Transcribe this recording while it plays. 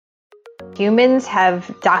humans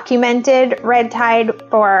have documented red tide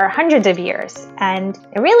for hundreds of years, and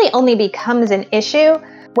it really only becomes an issue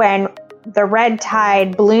when the red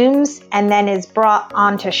tide blooms and then is brought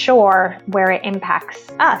onto shore where it impacts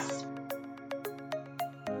us.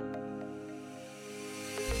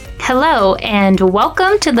 Hello, and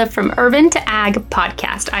welcome to the From Urban to Ag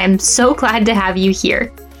podcast. I am so glad to have you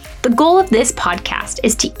here. The goal of this podcast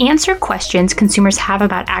is to answer questions consumers have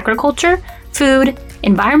about agriculture, food,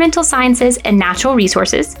 environmental sciences, and natural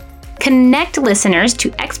resources, connect listeners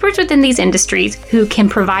to experts within these industries who can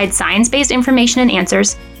provide science-based information and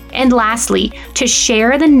answers, and lastly, to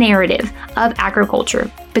share the narrative of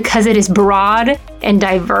agriculture because it is broad and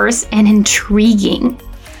diverse and intriguing.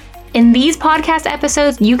 In these podcast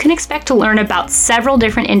episodes, you can expect to learn about several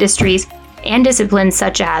different industries and disciplines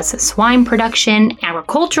such as swine production,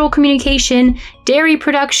 agricultural communication, dairy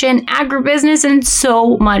production, agribusiness, and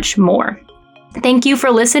so much more. Thank you for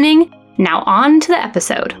listening. Now on to the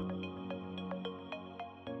episode.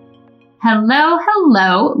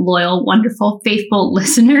 Hello, loyal, wonderful, faithful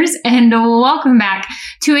listeners, and welcome back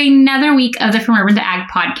to another week of the From Urban to Ag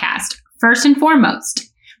podcast. First and foremost,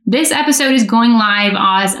 this episode is going live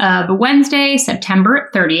as of Wednesday, September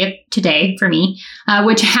 30th, today for me,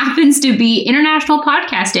 which happens to be International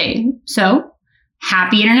Podcast Day. So,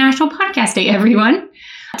 happy International Podcast Day, everyone.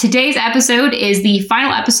 Today's episode is the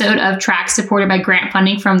final episode of tracks supported by grant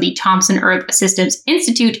funding from the Thompson Earth Systems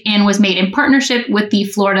Institute and was made in partnership with the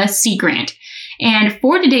Florida Sea Grant. And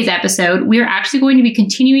for today's episode, we are actually going to be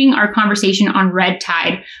continuing our conversation on red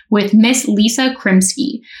tide with Miss Lisa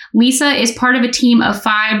Krimsky. Lisa is part of a team of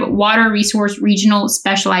 5 water resource regional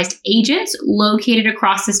specialized agents located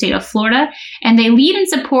across the state of Florida, and they lead and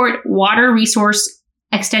support water resource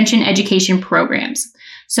extension education programs.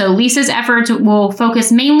 So Lisa's efforts will focus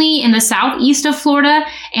mainly in the southeast of Florida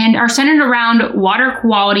and are centered around water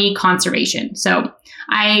quality conservation. So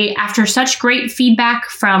after such great feedback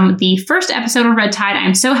from the first episode of Red Tide,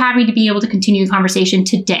 I'm so happy to be able to continue the conversation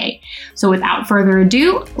today. So without further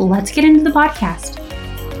ado, let's get into the podcast.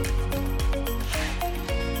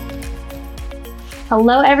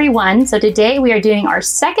 Hello, everyone. So today we are doing our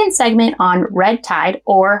second segment on red tide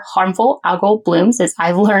or harmful algal blooms, as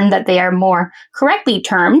I've learned that they are more correctly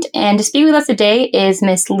termed. And to speak with us today is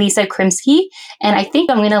Miss Lisa Krimsky. And I think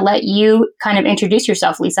I'm going to let you kind of introduce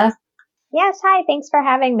yourself, Lisa. Yes, hi. Thanks for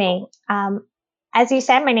having me. As you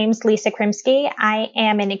said, my name is Lisa Krimsky. I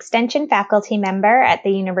am an extension faculty member at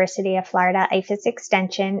the University of Florida IFAS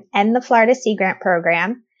Extension and the Florida Sea Grant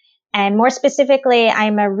program. And more specifically,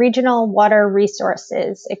 I'm a regional water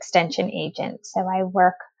resources extension agent. So I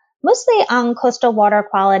work mostly on coastal water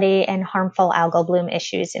quality and harmful algal bloom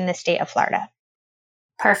issues in the state of Florida.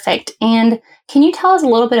 Perfect. And can you tell us a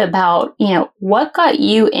little bit about, what got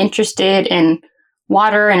you interested in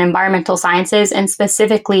water and environmental sciences and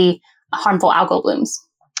specifically harmful algal blooms?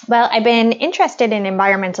 Well, I've been interested in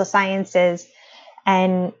environmental sciences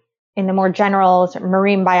and in the more general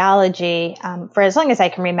marine biology for as long as I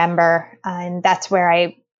can remember. And that's where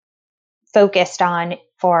I focused on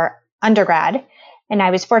for undergrad. And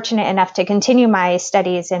I was fortunate enough to continue my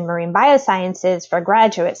studies in marine biosciences for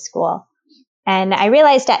graduate school. And I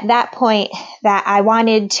realized at that point that I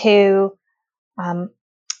wanted to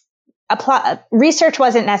apply. Research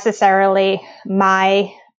wasn't necessarily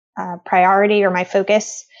my priority or my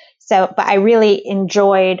focus. But I really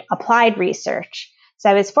enjoyed applied research. So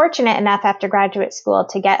I was fortunate enough after graduate school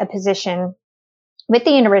to get a position with the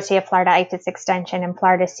University of Florida IFAS Extension and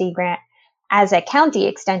Florida Sea Grant as a county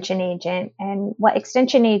extension agent. And what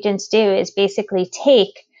extension agents do is basically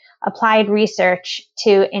take applied research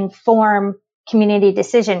to inform community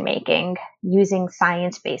decision making using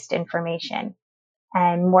science-based information.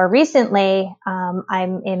 And more recently,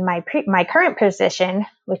 I'm in my current position,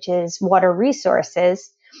 which is water resources,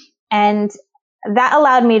 and that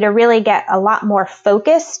allowed me to really get a lot more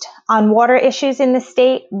focused on water issues in the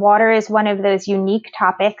state. Water is one of those unique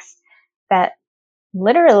topics that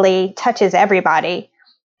literally touches everybody.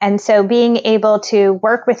 And so being able to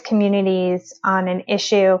work with communities on an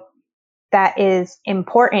issue that is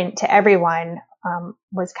important to everyone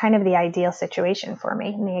was kind of the ideal situation for me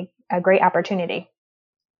and a great opportunity.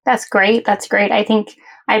 That's great. I think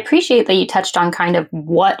I appreciate that you touched on kind of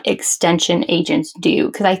what extension agents do,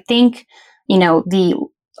 because I think the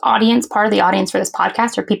part of the audience for this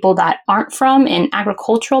podcast are people that aren't from an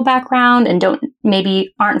agricultural background and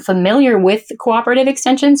aren't familiar with cooperative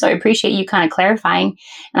extension. So I appreciate you kind of clarifying.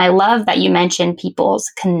 And I love that you mentioned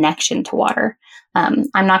people's connection to water. I'm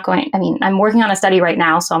working on a study right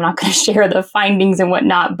now, so I'm not going to share the findings and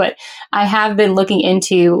whatnot, but I have been looking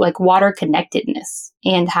into like water connectedness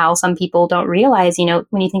and how some people don't realize,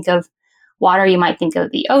 when you think of water, you might think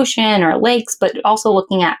of the ocean or lakes, but also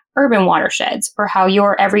looking at urban watersheds or how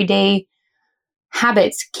your everyday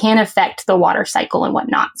habits can affect the water cycle and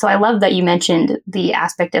whatnot. So I love that you mentioned the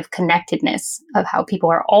aspect of connectedness, of how people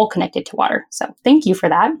are all connected to water. So thank you for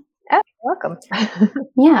that. Oh, you're welcome.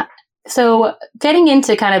 Yeah. So getting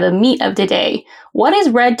into kind of the meat of today, what is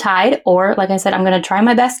red tide, or like I said, I'm going to try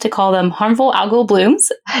my best to call them harmful algal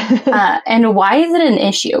blooms, and why is it an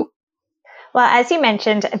issue? Well, as you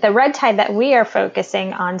mentioned, the red tide that we are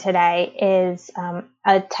focusing on today is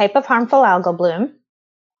a type of harmful algal bloom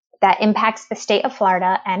that impacts the state of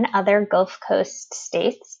Florida and other Gulf Coast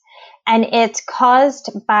states. And it's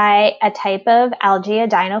caused by a type of Algae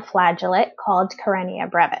dinoflagellate called Karenia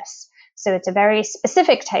brevis. So it's a very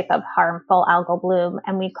specific type of harmful algal bloom,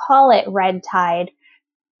 and we call it red tide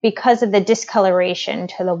because of the discoloration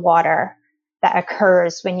to the water that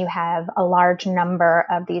occurs when you have a large number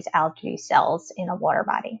of these algae cells in a water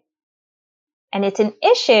body. And it's an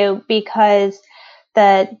issue because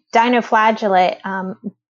the dinoflagellate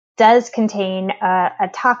does contain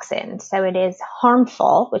a toxin. So it is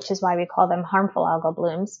harmful, which is why we call them harmful algal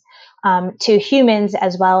blooms, to humans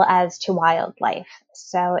as well as to wildlife.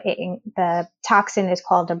 So the toxin is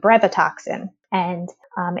called a brevetoxin, and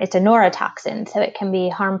it's a neurotoxin. So it can be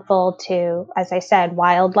harmful to, as I said,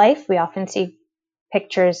 wildlife. We often see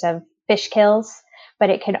pictures of fish kills,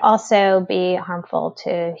 but it could also be harmful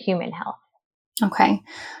to human health. Okay.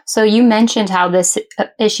 So you mentioned how this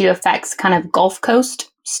issue affects kind of Gulf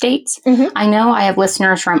Coast states. Mm-hmm. I know I have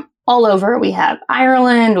listeners from all over. We have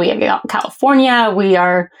Ireland, we have California,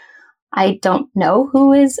 I don't know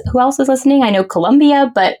who else is listening. I know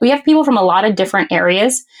Colombia, but we have people from a lot of different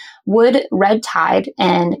areas. Would red tide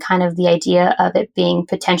and kind of the idea of it being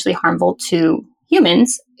potentially harmful to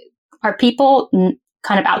humans, are people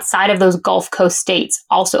kind of outside of those Gulf Coast states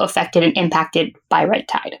also affected and impacted by red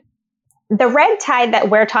tide? The red tide that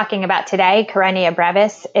we're talking about today, Karenia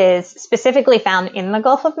brevis, is specifically found in the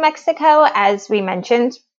Gulf of Mexico, as we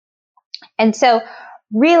mentioned. And so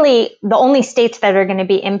really the only states that are going to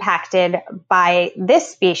be impacted by this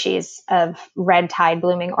species of red tide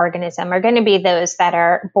blooming organism are going to be those that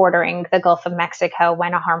are bordering the Gulf of Mexico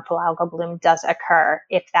when a harmful algal bloom does occur,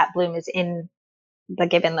 if that bloom is in the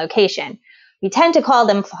given location. We tend to call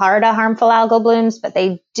them Florida harmful algal blooms, but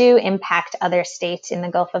they do impact other states in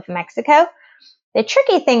the Gulf of Mexico. The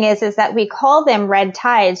tricky thing is that we call them red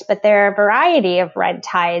tides, but there are a variety of red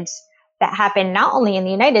tides that happen not only in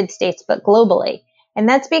the United States, but globally. And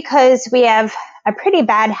that's because we have a pretty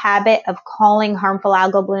bad habit of calling harmful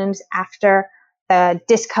algal blooms after the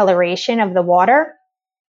discoloration of the water.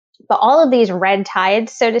 But all of these red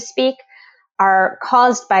tides, so to speak, are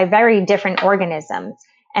caused by very different organisms.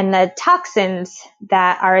 And the toxins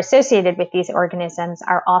that are associated with these organisms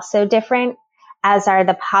are also different, as are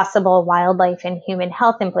the possible wildlife and human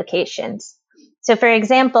health implications. So, for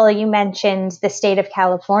example, you mentioned the state of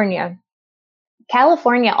California.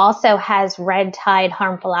 California also has red tide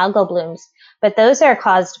harmful algal blooms, but those are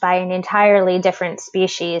caused by an entirely different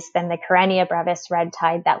species than the Karenia brevis red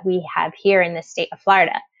tide that we have here in the state of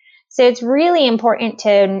Florida. So it's really important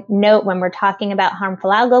to note when we're talking about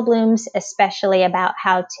harmful algal blooms, especially about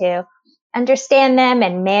how to understand them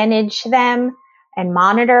and manage them and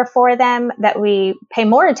monitor for them, that we pay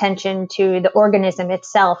more attention to the organism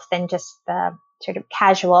itself than just the sort of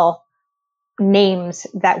casual names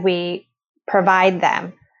that we provide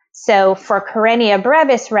them. So for Karenia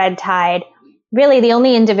brevis red tide, really the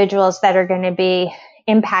only individuals that are going to be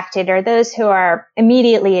impacted are those who are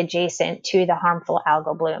immediately adjacent to the harmful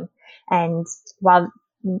algal bloom. And while,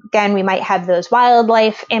 again, we might have those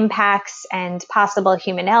wildlife impacts and possible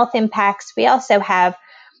human health impacts, we also have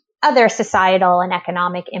other societal and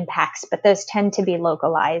economic impacts, but those tend to be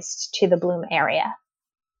localized to the bloom area.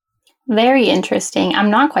 Very interesting. I'm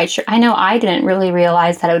not quite sure. I know I didn't really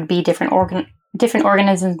realize that it would be different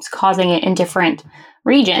organisms causing it in different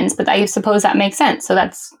regions, but I suppose that makes sense. So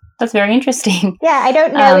that's very interesting. Yeah, I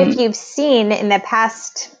don't know if you've seen in the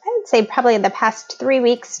past, I would say probably in the past 3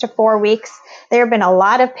 weeks to 4 weeks, there have been a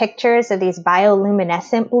lot of pictures of these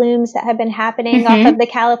bioluminescent blooms that have been happening off of the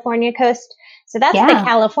California coast. So that's the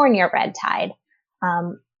California red tide.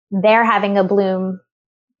 They're having a bloom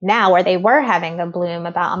now, or they were having a bloom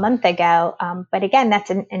about a month ago. But again,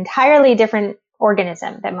 that's an entirely different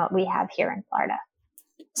organism than what we have here in Florida.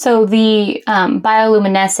 So the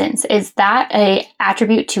bioluminescence, is that a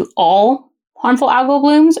attribute to all harmful algal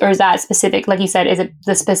blooms, or is that specific, like you said, is it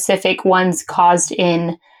the specific ones caused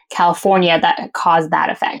in California that cause that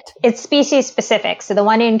effect? It's species specific. So the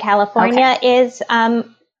one in California is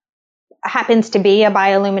happens to be a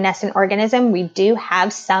bioluminescent organism. We do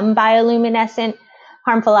have some bioluminescent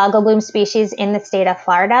harmful algal bloom species in the state of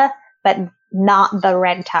Florida, but not the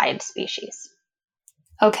red tide species.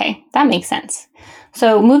 Okay, that makes sense.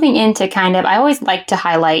 So moving into I always like to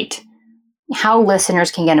highlight how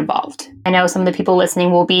listeners can get involved. I know some of the people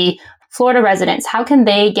listening will be Florida residents. How can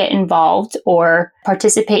they get involved or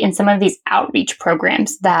participate in some of these outreach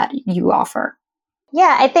programs that you offer?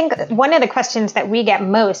 Yeah, I think one of the questions that we get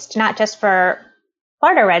most, not just for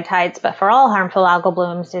Florida red tides, but for all harmful algal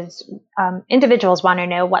blooms, is individuals want to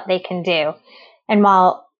know what they can do. And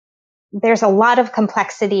while there's a lot of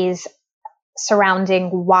complexities surrounding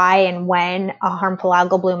why and when a harmful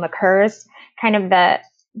algal bloom occurs, kind of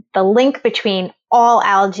the link between all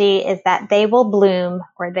algae is that they will bloom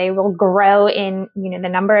or they will grow in, the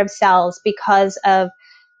number of cells because of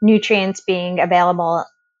nutrients being available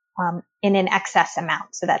in an excess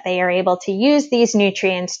amount, so that they are able to use these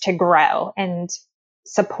nutrients to grow and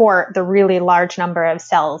support the really large number of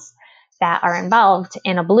cells that are involved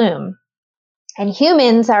in a bloom. And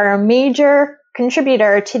humans are a major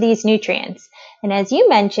contributor to these nutrients. And as you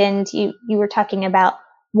mentioned, you were talking about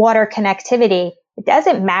water connectivity. It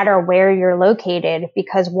doesn't matter where you're located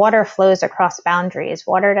because water flows across boundaries.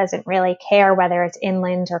 Water doesn't really care whether it's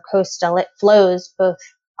inland or coastal. It flows both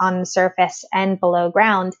on the surface and below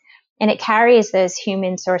ground. And it carries those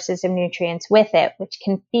human sources of nutrients with it, which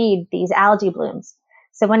can feed these algae blooms.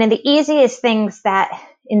 So one of the easiest things that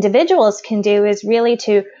individuals can do is really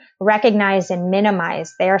to recognize and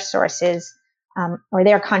minimize their sources or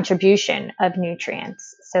their contribution of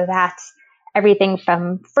nutrients. So that's everything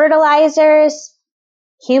from fertilizers,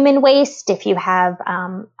 human waste, if you have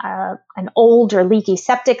an old or leaky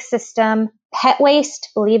septic system, pet waste,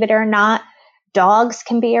 believe it or not. Dogs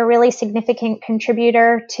can be a really significant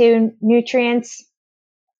contributor to nutrients.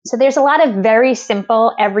 So there's a lot of very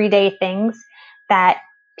simple everyday things that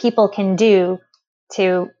people can do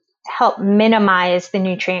to help minimize the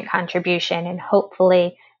nutrient contribution and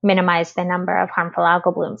hopefully minimize the number of harmful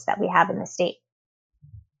algal blooms that we have in the state.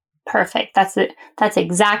 Perfect. That's it. That's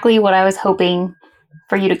exactly what I was hoping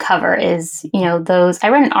for you to cover is, those. I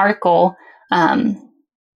read an article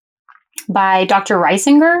by Dr.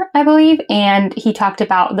 Reisinger, I believe, and he talked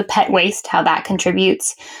about the pet waste, how that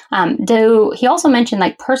contributes. He also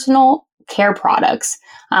mentioned personal care products.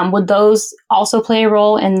 Would those also play a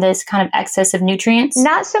role in this kind of excess of nutrients?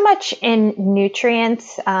 Not so much in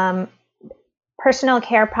nutrients. Personal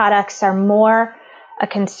care products are more a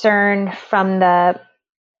concern from the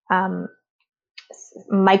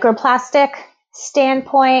microplastic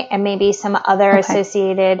standpoint and maybe some other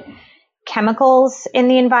associated chemicals in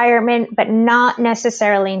the environment, but not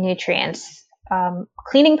necessarily nutrients.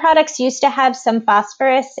 Cleaning products used to have some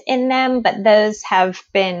phosphorus in them, but those have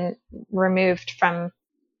been removed from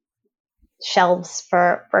shelves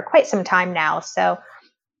for quite some time now. So,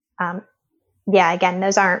 again,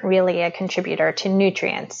 those aren't really a contributor to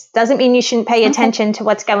nutrients. Doesn't mean you shouldn't pay attention to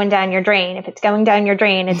what's going down your drain. If it's going down your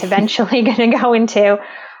drain, it's eventually going to go into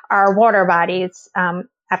our water bodies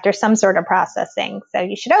after some sort of processing. So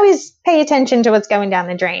you should always pay attention to what's going down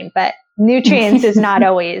the drain, but nutrients is not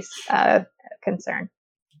always a concern.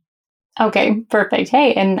 Okay, perfect.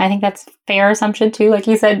 Hey, and I think that's a fair assumption too. Like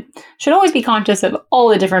you said, should always be conscious of all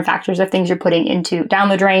the different factors of things you're putting into down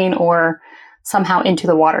the drain or somehow into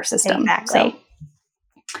the water system. Exactly.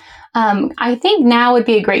 So, I think now would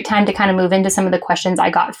be a great time to kind of move into some of the questions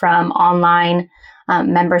I got from online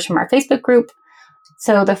members from our Facebook group.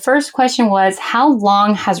 So the first question was, how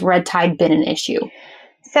long has red tide been an issue?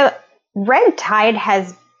 So red tide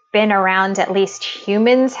has been around, at least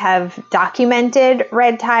humans have documented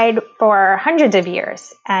red tide for hundreds of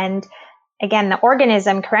years. And again, the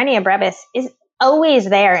organism Karenia brevis is always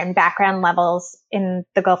there in background levels in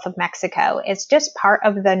the Gulf of Mexico. It's just part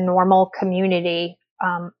of the normal community,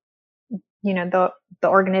 the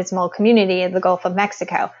organismal community of the Gulf of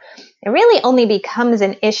Mexico. It really only becomes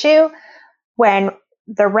an issue when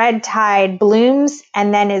the red tide blooms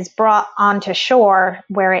and then is brought onto shore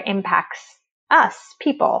where it impacts us,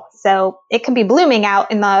 people. So it could be blooming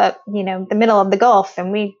out in the middle of the Gulf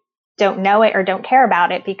and we don't know it or don't care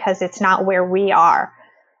about it because it's not where we are.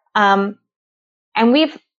 And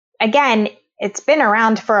it's been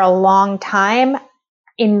around for a long time.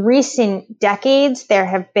 In recent decades, there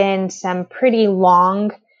have been some pretty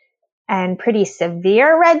long and pretty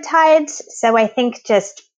severe red tides. So I think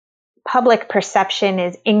just public perception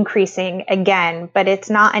is increasing again, but it's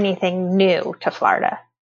not anything new to Florida.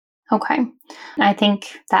 Okay. I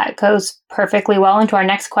think that goes perfectly well into our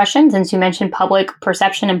next question. Since you mentioned public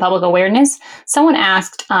perception and public awareness, someone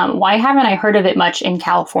asked, why haven't I heard of it much in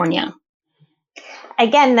California?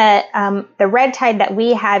 again, the red tide that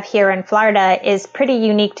we have here in Florida is pretty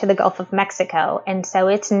unique to the Gulf of Mexico. And so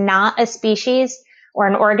it's not a species or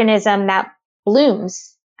an organism that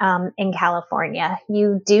blooms in California.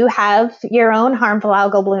 You do have your own harmful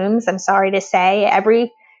algal blooms. I'm sorry to say,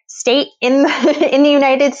 every state in the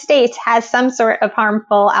United States has some sort of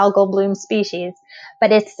harmful algal bloom species,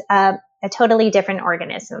 but it's a totally different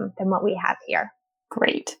organism than what we have here.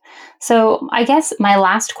 Great. So I guess my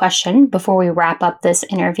last question before we wrap up this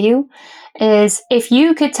interview is, if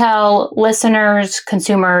you could tell listeners,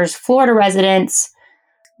 consumers, Florida residents,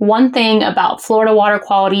 one thing about Florida water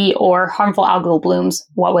quality or harmful algal blooms,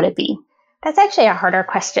 what would it be? That's actually a harder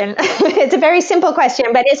question. It's a very simple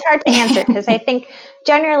question, but it's hard to answer because I think,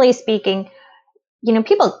 generally speaking,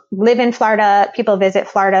 people live in Florida, people visit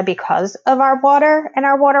Florida because of our water and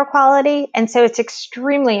our water quality. And so it's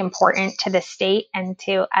extremely important to the state and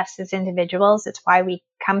to us as individuals. It's why we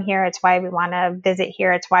come here. It's why we want to visit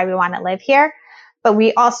here. It's why we want to live here. But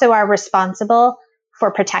we also are responsible for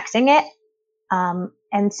protecting it.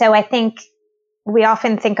 And so I think we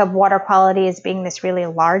often think of water quality as being this really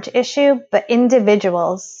large issue, but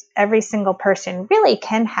individuals, every single person really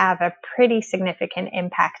can have a pretty significant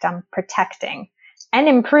impact on protecting and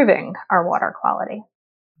improving our water quality.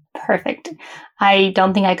 Perfect. I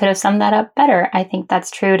don't think I could have summed that up better. I think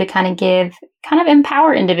that's true to kind of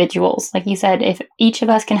empower individuals. Like you said, if each of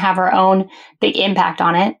us can have our own big impact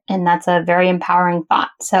on it, and that's a very empowering thought.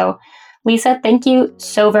 So Lisa, thank you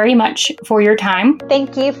so very much for your time.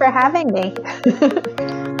 Thank you for having me.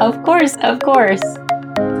 Of course, of course.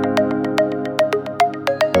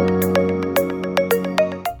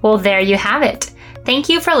 Well, there you have it. Thank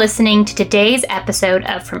you for listening to today's episode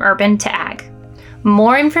of From Urban to Ag.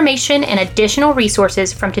 More information and additional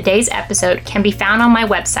resources from today's episode can be found on my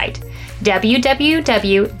website,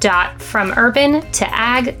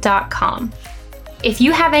 www.fromurbantoag.com. If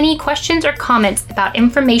you have any questions or comments about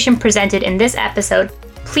information presented in this episode,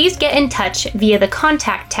 please get in touch via the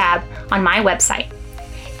Contact tab on my website.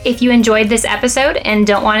 If you enjoyed this episode and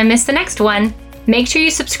don't want to miss the next one, make sure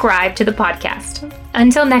you subscribe to the podcast.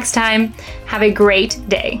 Until next time, have a great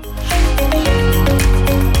day.